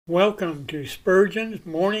Welcome to Spurgeon's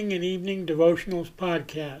Morning and Evening Devotionals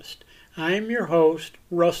Podcast. I am your host,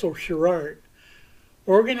 Russell Sherrard.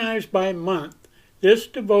 Organized by month, this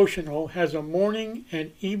devotional has a morning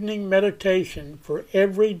and evening meditation for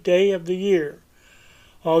every day of the year.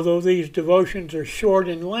 Although these devotions are short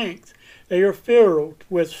in length, they are filled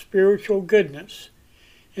with spiritual goodness.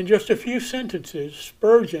 In just a few sentences,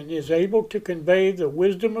 Spurgeon is able to convey the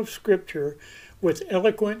wisdom of Scripture with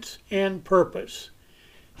eloquence and purpose.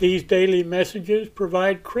 These daily messages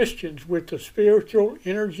provide Christians with the spiritual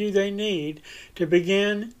energy they need to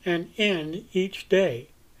begin and end each day.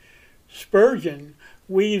 Spurgeon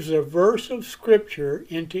weaves a verse of Scripture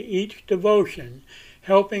into each devotion,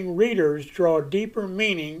 helping readers draw deeper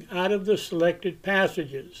meaning out of the selected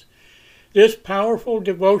passages. This powerful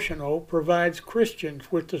devotional provides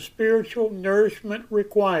Christians with the spiritual nourishment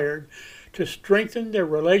required to strengthen their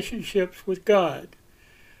relationships with God.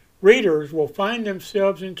 Readers will find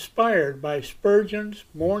themselves inspired by Spurgeon's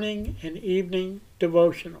morning and evening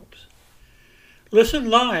devotionals.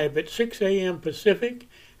 Listen live at 6 a.m. Pacific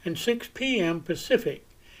and 6 p.m. Pacific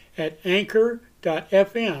at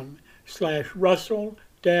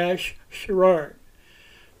anchor.fm/Russell-Sherrard.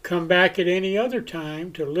 Come back at any other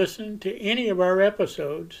time to listen to any of our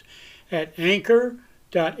episodes at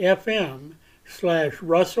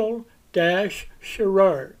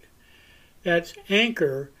anchor.fm/Russell-Sherrard. That's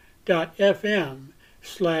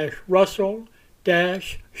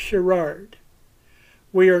anchor.fm/Russell-Sherrard.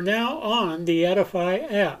 We are now on the Edify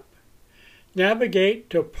app. Navigate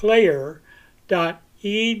to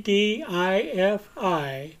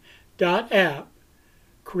player.edifi.app,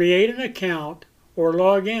 create an account, or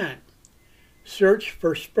log in. Search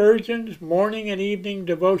for Spurgeon's Morning and Evening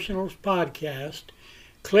Devotionals Podcast,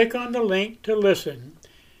 click on the link to listen,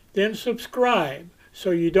 then subscribe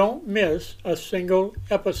so you don't miss a single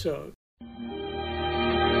episode.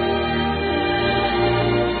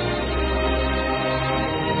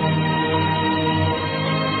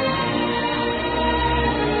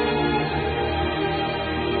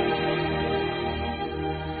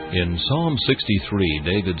 In Psalm 63,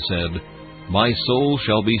 David said, "My soul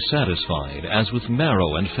shall be satisfied as with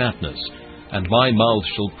marrow and fatness, and my mouth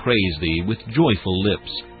shall praise thee with joyful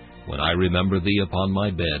lips, when I remember thee upon my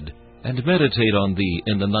bed, and meditate on thee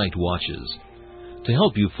in the night watches." To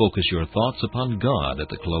help you focus your thoughts upon God at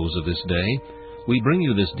the close of this day, we bring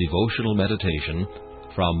you this devotional meditation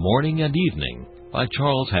from Morning and Evening by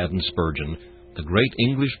Charles Haddon Spurgeon, the great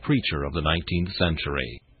English preacher of the 19th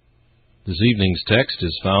century. This evening's text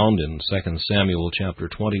is found in 2 Samuel chapter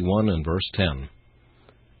 21 and verse 10.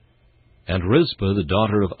 "And Rizpah the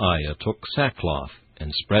daughter of Aiah took sackcloth,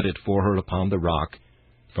 and spread it for her upon the rock,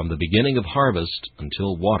 from the beginning of harvest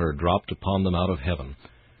until water dropped upon them out of heaven,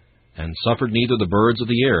 and suffered neither the birds of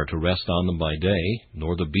the air to rest on them by day,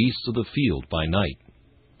 nor the beasts of the field by night."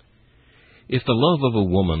 If the love of a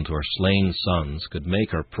woman to her slain sons could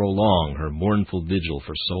make her prolong her mournful vigil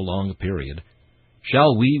for so long a period,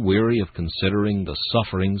 shall we weary of considering the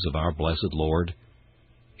sufferings of our blessed Lord?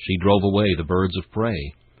 She drove away the birds of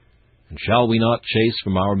prey. And shall we not chase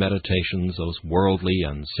from our meditations those worldly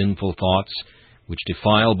and sinful thoughts which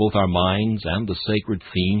defile both our minds and the sacred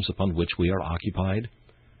themes upon which we are occupied?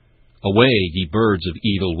 Away, ye birds of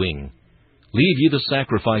evil wing! Leave ye the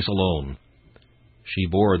sacrifice alone. She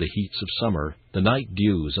bore the heats of summer, the night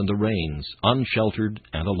dews and the rains, unsheltered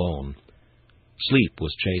and alone. Sleep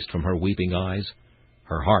was chased from her weeping eyes.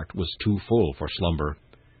 Her heart was too full for slumber.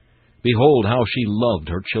 Behold how she loved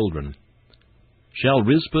her children. Shall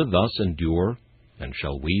Rizpah thus endure, and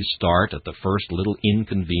shall we start at the first little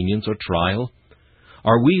inconvenience or trial?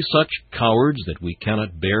 Are we such cowards that we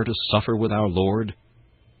cannot bear to suffer with our Lord?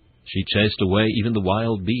 She chased away even the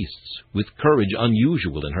wild beasts, with courage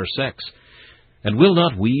unusual in her sex. And will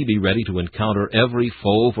not we be ready to encounter every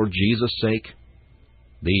foe for Jesus' sake?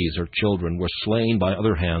 These, her children, were slain by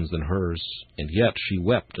other hands than hers, and yet she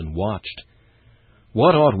wept and watched.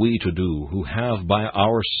 What ought we to do who have by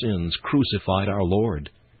our sins crucified our Lord?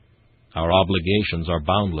 Our obligations are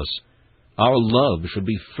boundless. Our love should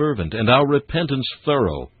be fervent, and our repentance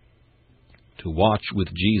thorough. To watch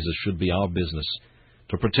with Jesus should be our business,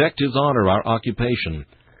 to protect His honor our occupation,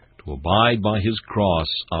 to abide by His cross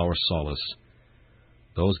our solace.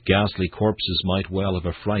 Those ghastly corpses might well have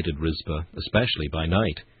affrighted Rizpah, especially by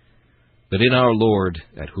night. But in our Lord,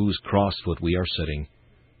 at whose crossfoot we are sitting,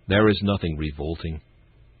 there is nothing revolting,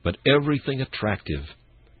 but everything attractive.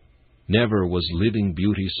 Never was living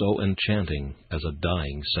beauty so enchanting as a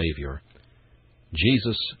dying Savior.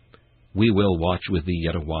 Jesus, we will watch with Thee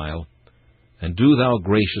yet a while, and do Thou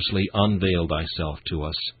graciously unveil Thyself to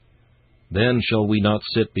us. Then shall we not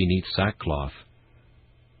sit beneath sackcloth.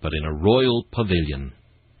 but in a royal pavilion.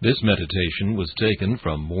 This meditation was taken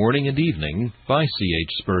from Morning and Evening by C.H.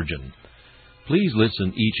 Spurgeon. Please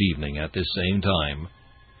listen each evening at this same time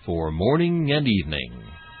for Morning and Evening.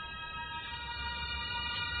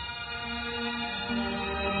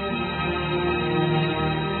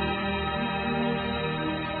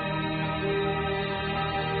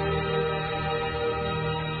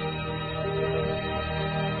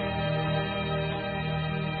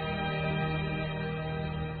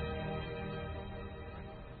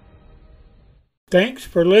 Thanks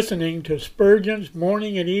for listening to Spurgeon's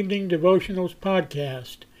Morning and Evening Devotionals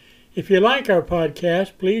podcast. If you like our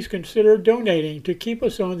podcast, please consider donating to keep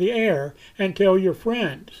us on the air and tell your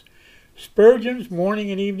friends. Spurgeon's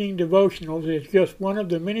Morning and Evening Devotionals is just one of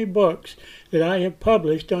the many books that I have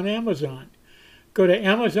published on Amazon. Go to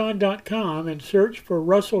Amazon.com and search for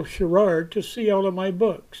Russell Sherrard to see all of my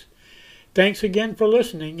books. Thanks again for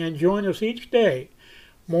listening, and join us each day,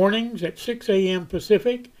 mornings at 6 a.m.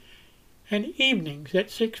 Pacific, and evenings at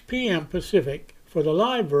 6 p.m. Pacific for the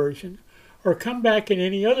live version, or come back at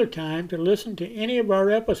any other time to listen to any of our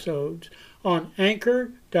episodes on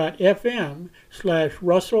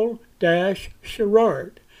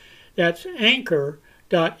anchor.fm/Russell-Sherrard. That's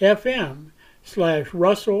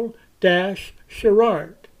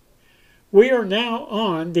anchor.fm/Russell-Sherrard. We are now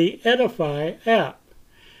on the Edify app.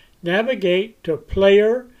 Navigate to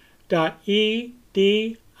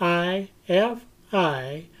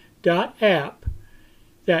player.edifi.app.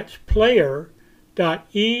 That's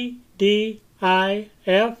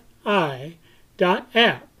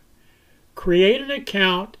player.edifi.app. Create an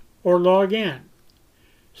account or log in.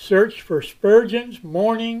 Search for Spurgeon's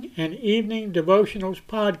Morning and Evening Devotionals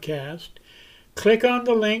podcast. Click on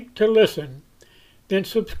the link to listen, then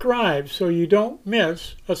subscribe so you don't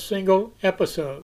miss a single episode.